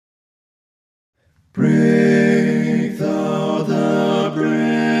Break thou the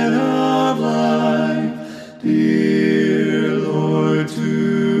bread of life, dear Lord,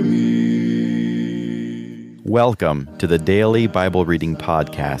 to me. Welcome to the Daily Bible Reading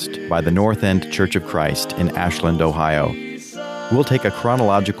Podcast by the North End Church of Christ in Ashland, Ohio. We'll take a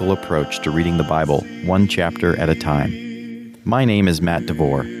chronological approach to reading the Bible, one chapter at a time. My name is Matt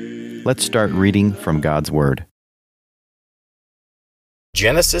DeVore. Let's start reading from God's Word.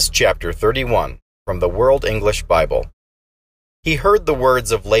 Genesis chapter 31, from the World English Bible. He heard the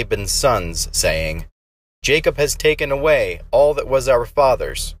words of Laban's sons, saying, Jacob has taken away all that was our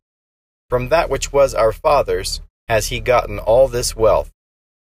father's. From that which was our father's has he gotten all this wealth.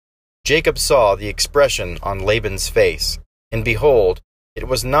 Jacob saw the expression on Laban's face, and behold, it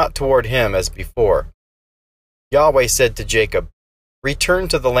was not toward him as before. Yahweh said to Jacob, Return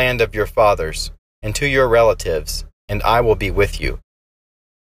to the land of your fathers, and to your relatives, and I will be with you.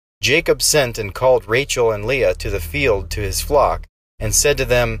 Jacob sent and called Rachel and Leah to the field to his flock, and said to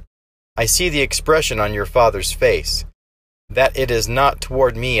them, I see the expression on your father's face, that it is not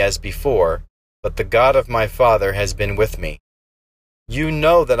toward me as before, but the God of my father has been with me. You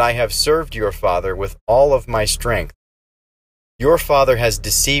know that I have served your father with all of my strength. Your father has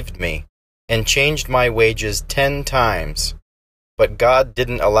deceived me, and changed my wages 10 times, but God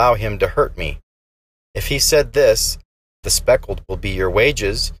didn't allow him to hurt me. If he said this, the speckled will be your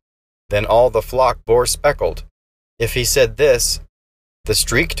wages, then all the flock bore speckled. If he said this, the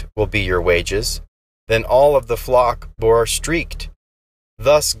streaked will be your wages, then all of the flock bore streaked.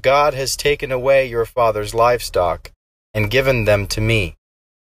 Thus God has taken away your father's livestock, and given them to me.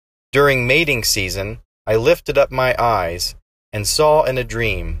 During mating season, I lifted up my eyes, and saw in a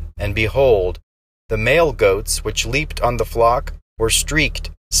dream, and behold, the male goats which leaped on the flock were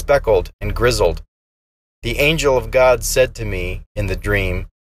streaked, speckled, and grizzled. The angel of God said to me in the dream,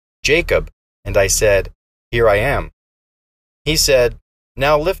 Jacob, and I said, Here I am. He said,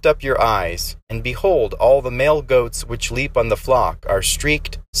 Now lift up your eyes, and behold, all the male goats which leap on the flock are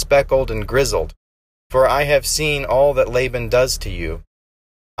streaked, speckled, and grizzled, for I have seen all that Laban does to you.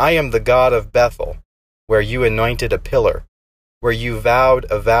 I am the God of Bethel, where you anointed a pillar, where you vowed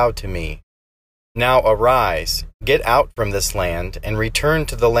a vow to me. Now arise, get out from this land, and return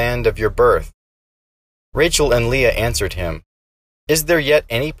to the land of your birth. Rachel and Leah answered him, Is there yet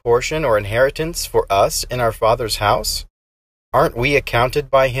any portion or inheritance for us in our father's house? Aren't we accounted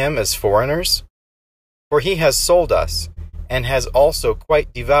by him as foreigners? For he has sold us, and has also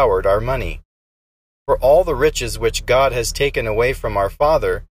quite devoured our money. For all the riches which God has taken away from our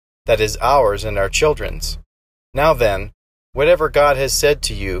father, that is ours and our children's. Now then, whatever God has said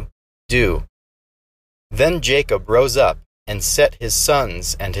to you, do. Then Jacob rose up, and set his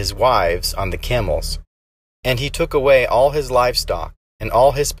sons and his wives on the camels. And he took away all his livestock, and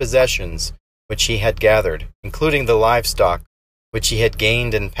all his possessions which he had gathered, including the livestock which he had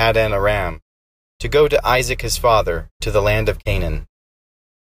gained in Paddan Aram, to go to Isaac his father, to the land of Canaan.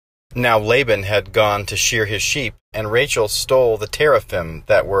 Now Laban had gone to shear his sheep, and Rachel stole the teraphim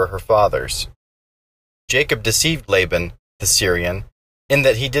that were her father's. Jacob deceived Laban, the Syrian, in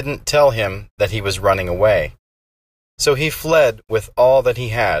that he didn't tell him that he was running away. So he fled with all that he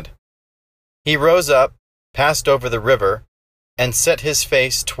had. He rose up, passed over the river, and set his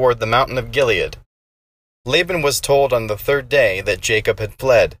face toward the mountain of Gilead. Laban was told on the 3rd day that Jacob had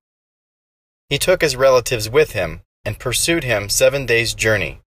fled. He took his relatives with him, and pursued him 7 days'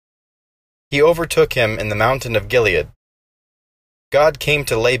 journey. He overtook him in the mountain of Gilead. God came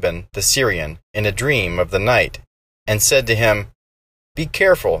to Laban, the Syrian, in a dream of the night, and said to him, Be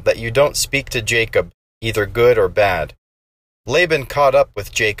careful that you don't speak to Jacob, either good or bad. Laban caught up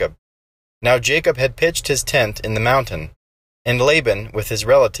with Jacob. Now Jacob had pitched his tent in the mountain, and Laban with his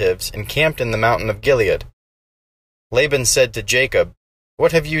relatives encamped in the mountain of Gilead. Laban said to Jacob,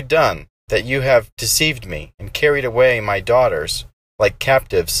 What have you done, that you have deceived me, and carried away my daughters, like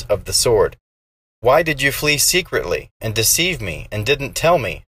captives of the sword? Why did you flee secretly, and deceive me, and didn't tell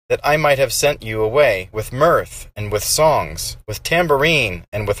me, that I might have sent you away with mirth, and with songs, with tambourine,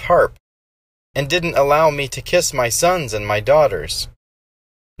 and with harp, and didn't allow me to kiss my sons and my daughters?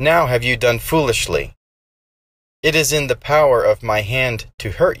 Now have you done foolishly. It is in the power of my hand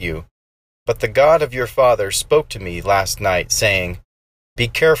to hurt you, but the God of your father spoke to me last night, saying, Be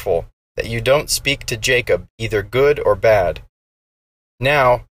careful that you don't speak to Jacob either good or bad.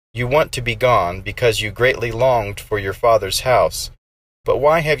 Now you want to be gone because you greatly longed for your father's house, but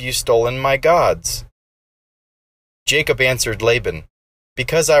why have you stolen my gods? Jacob answered Laban,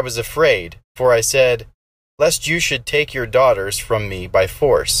 Because I was afraid, for I said, Lest you should take your daughters from me by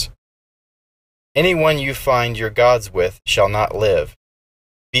force. Anyone you find your gods with shall not live.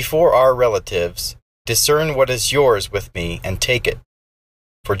 Before our relatives, Discern what is yours with me and take it.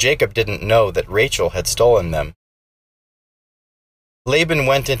 For Jacob didn't know that Rachel had stolen them. Laban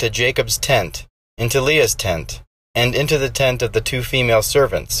went into Jacob's tent, into Leah's tent, and into the tent of the 2 female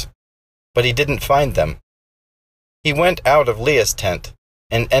servants, but he didn't find them. He went out of Leah's tent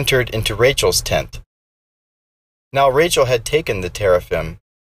and entered into Rachel's tent. Now Rachel had taken the teraphim,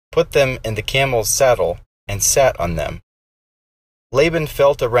 put them in the camel's saddle, and sat on them. Laban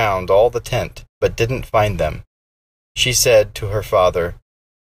felt around all the tent, but didn't find them. She said to her father,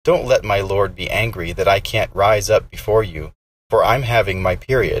 "Don't let my lord be angry that I can't rise up before you, for I'm having my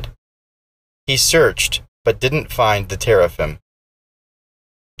period." He searched, but didn't find the teraphim.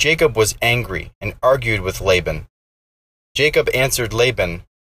 Jacob was angry and argued with Laban. Jacob answered Laban,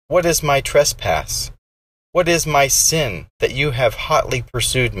 "What is my trespass? What is my sin that you have hotly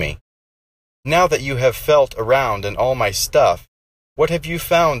pursued me? Now that you have felt around in all my stuff, what have you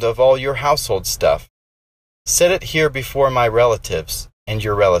found of all your household stuff? Set it here before my relatives and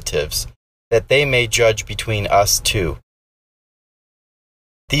your relatives, that they may judge between us two.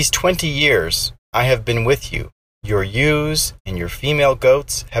 These 20 years I have been with you. Your ewes and your female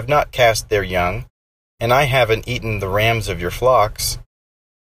goats have not cast their young, and I haven't eaten the rams of your flocks.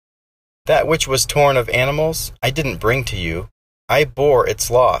 That which was torn of animals I didn't bring to you. I bore its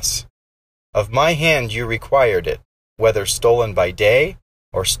loss. Of my hand you required it, whether stolen by day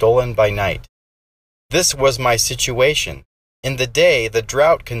or stolen by night. This was my situation. In the day the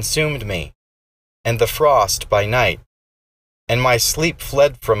drought consumed me, and the frost by night, and my sleep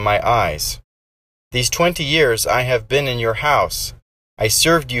fled from my eyes. These 20 years I have been in your house. I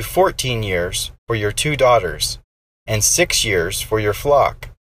served you 14 years for your 2 daughters, and 6 years for your flock,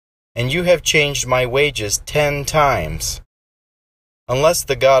 and you have changed my wages 10 times. Unless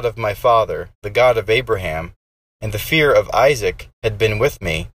the God of my father, the God of Abraham, and the fear of Isaac had been with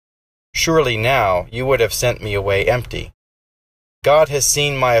me, surely now you would have sent me away empty. God has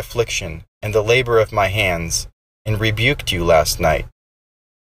seen my affliction and the labor of my hands, and rebuked you last night."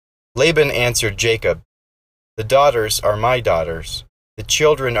 Laban answered Jacob, "The daughters are my daughters, the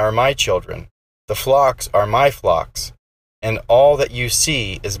children are my children, the flocks are my flocks, and all that you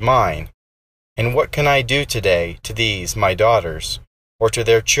see is mine. And what can I do today to these my daughters, or to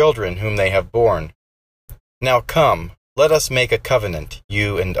their children whom they have borne? Now come, let us make a covenant,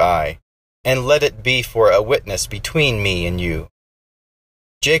 you and I, and let it be for a witness between me and you."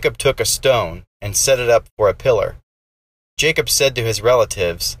 Jacob took a stone and set it up for a pillar. Jacob said to his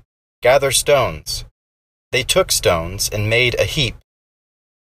relatives, "Gather stones." They took stones and made a heap.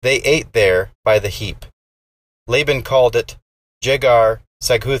 They ate there by the heap. Laban called it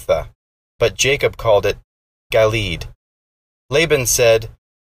Jegar-Saghutha, but Jacob called it Galeed. Laban said,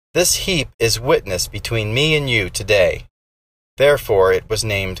 "This heap is witness between me and you today." Therefore it was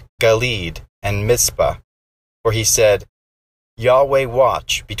named Galeed and Mizpah, for he said, "Yahweh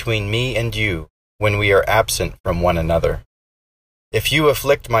watch between me and you when we are absent from one another. If you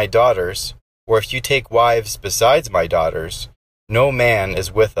afflict my daughters, or if you take wives besides my daughters, no man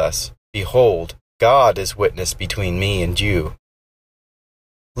is with us. Behold, God is witness between me and you."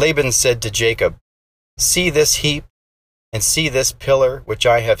 Laban said to Jacob, "See this heap, and see this pillar which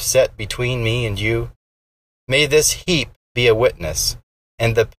I have set between me and you. May this heap be a witness,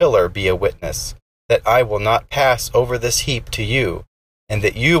 and the pillar be a witness, that I will not pass over this heap to you, and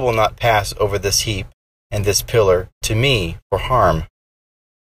that you will not pass over this heap and this pillar to me for harm.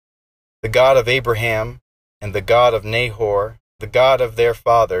 The God of Abraham and the God of Nahor, the God of their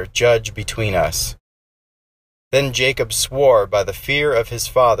father, judge between us." Then Jacob swore by the fear of his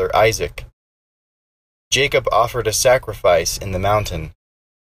father Isaac. Jacob offered a sacrifice in the mountain,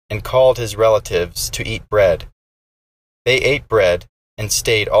 and called his relatives to eat bread. They ate bread and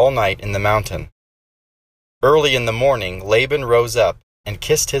stayed all night in the mountain. Early in the morning Laban rose up and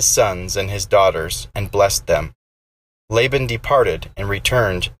kissed his sons and his daughters and blessed them. Laban departed and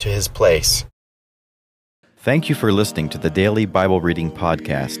returned to his place. Thank you for listening to the Daily Bible Reading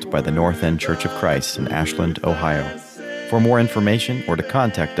Podcast by the North End Church of Christ in Ashland, Ohio. For more information or to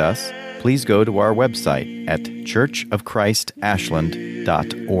contact us, please go to our website at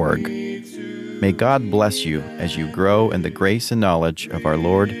churchofchristashland.org. May God bless you as you grow in the grace and knowledge of our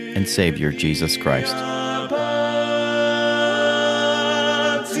Lord and Savior Jesus Christ.